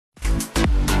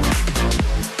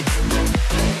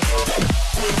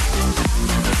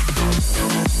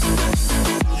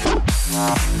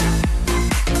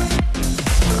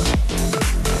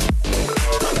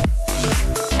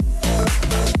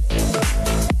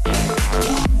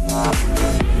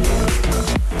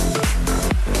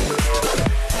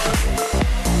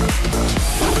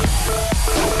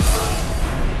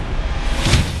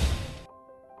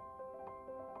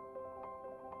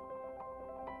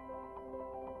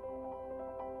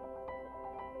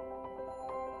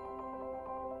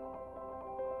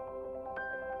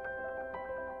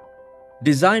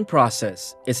Design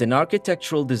process is an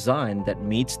architectural design that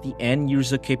meets the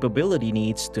end-user capability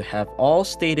needs to have all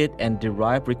stated and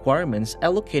derived requirements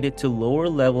allocated to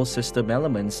lower-level system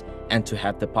elements and to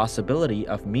have the possibility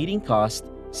of meeting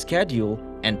cost, schedule,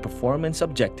 and performance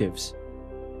objectives.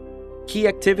 Key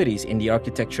activities in the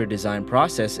architecture design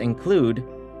process include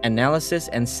analysis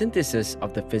and synthesis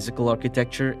of the physical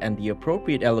architecture and the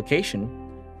appropriate allocation,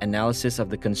 analysis of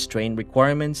the constraint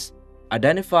requirements,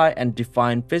 identify and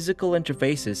define physical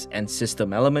interfaces and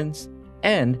system elements,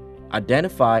 and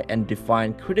identify and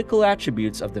define critical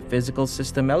attributes of the physical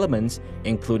system elements,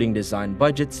 including design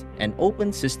budgets and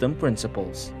open system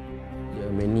principles. There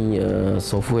are many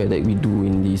software that we do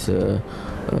in this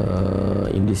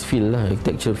field,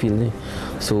 architecture field.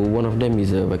 So one of them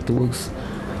is Vectorworks.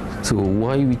 So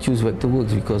why we choose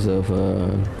Vectorworks? Because of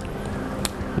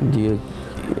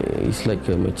it's like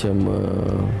a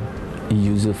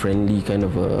user-friendly kind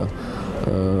of a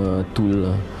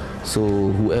tool. So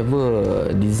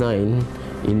whoever design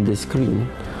in the screen,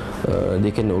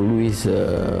 they can always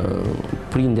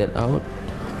print that out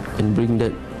and bring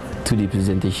that to the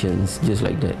presentations, just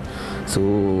like that.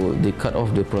 So they cut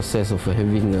off the process of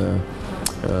having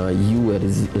you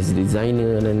as a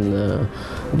designer, and then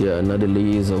there are another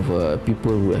layers of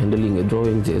people who are handling a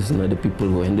drawing, there's another people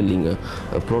who are handling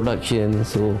a production.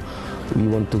 So we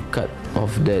want to cut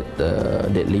off that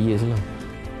layers.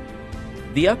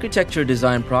 The architecture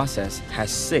design process has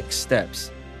 6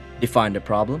 steps: define the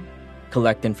problem,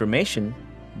 collect information,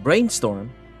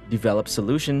 brainstorm, develop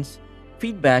solutions,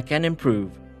 feedback, and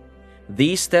improve.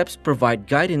 These steps provide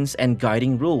guidance and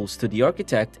guiding rules to the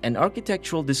architect and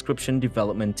architectural description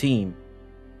development team.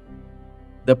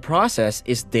 The process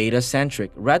is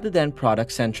data-centric rather than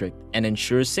product-centric and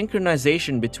ensures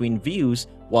synchronization between views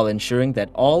while ensuring that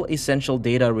all essential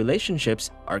data relationships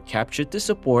are captured to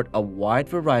support a wide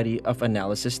variety of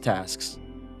analysis tasks.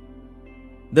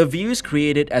 The views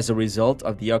created as a result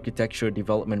of the architecture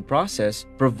development process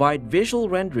provide visual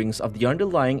renderings of the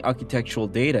underlying architectural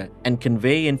data and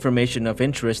convey information of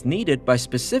interest needed by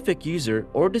specific user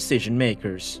or decision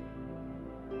makers.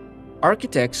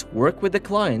 Architects work with the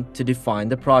client to define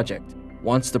the project.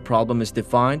 Once the problem is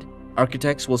defined,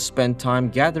 architects will spend time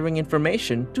gathering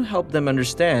information to help them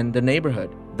understand the neighborhood,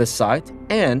 the site,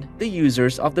 and the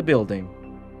users of the building.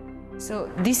 So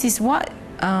this is what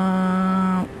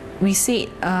we say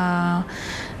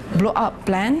blow-up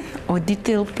plan or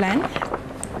detailed plan,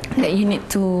 that you need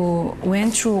to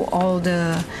went through all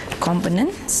the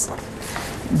components,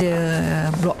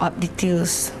 the blow-up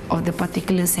details of the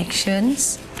particular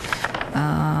sections,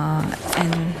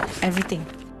 and everything.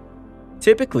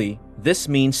 Typically, this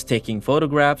means taking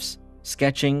photographs,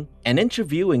 sketching, and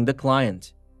interviewing the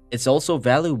client. It's also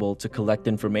valuable to collect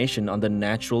information on the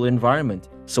natural environment,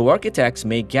 so architects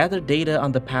may gather data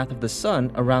on the path of the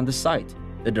sun around the site,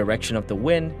 the direction of the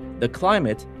wind, the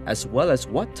climate, as well as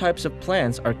what types of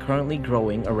plants are currently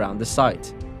growing around the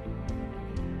site.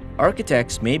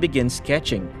 Architects may begin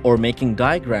sketching or making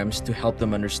diagrams to help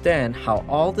them understand how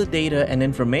all the data and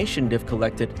information they've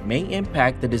collected may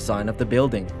impact the design of the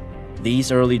building.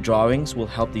 These early drawings will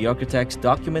help the architects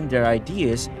document their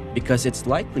ideas because it's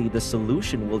likely the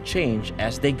solution will change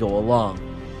as they go along.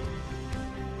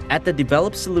 At the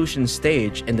develop solution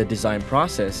stage in the design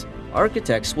process,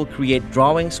 architects will create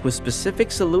drawings with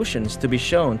specific solutions to be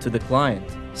shown to the client.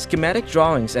 Schematic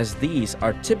drawings, as these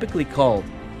are typically called,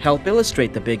 help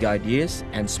illustrate the big ideas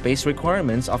and space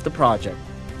requirements of the project.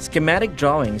 Schematic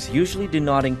drawings usually do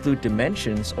not include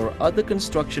dimensions or other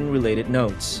construction-related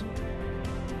notes.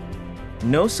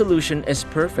 No solution is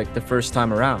perfect the first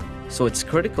time around, so it's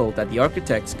critical that the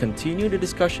architects continue the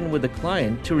discussion with the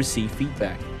client to receive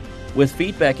feedback. With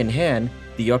feedback in hand,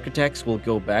 the architects will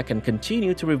go back and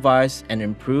continue to revise and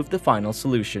improve the final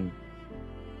solution.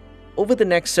 Over the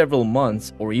next several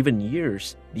months or even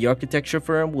years, the architecture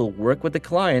firm will work with the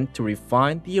client to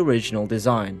refine the original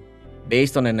design.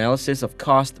 Based on analysis of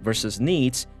cost versus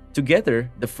needs,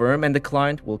 together, the firm and the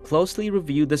client will closely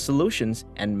review the solutions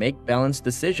and make balanced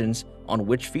decisions on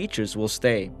which features will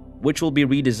stay, which will be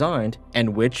redesigned,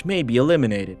 and which may be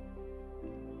eliminated.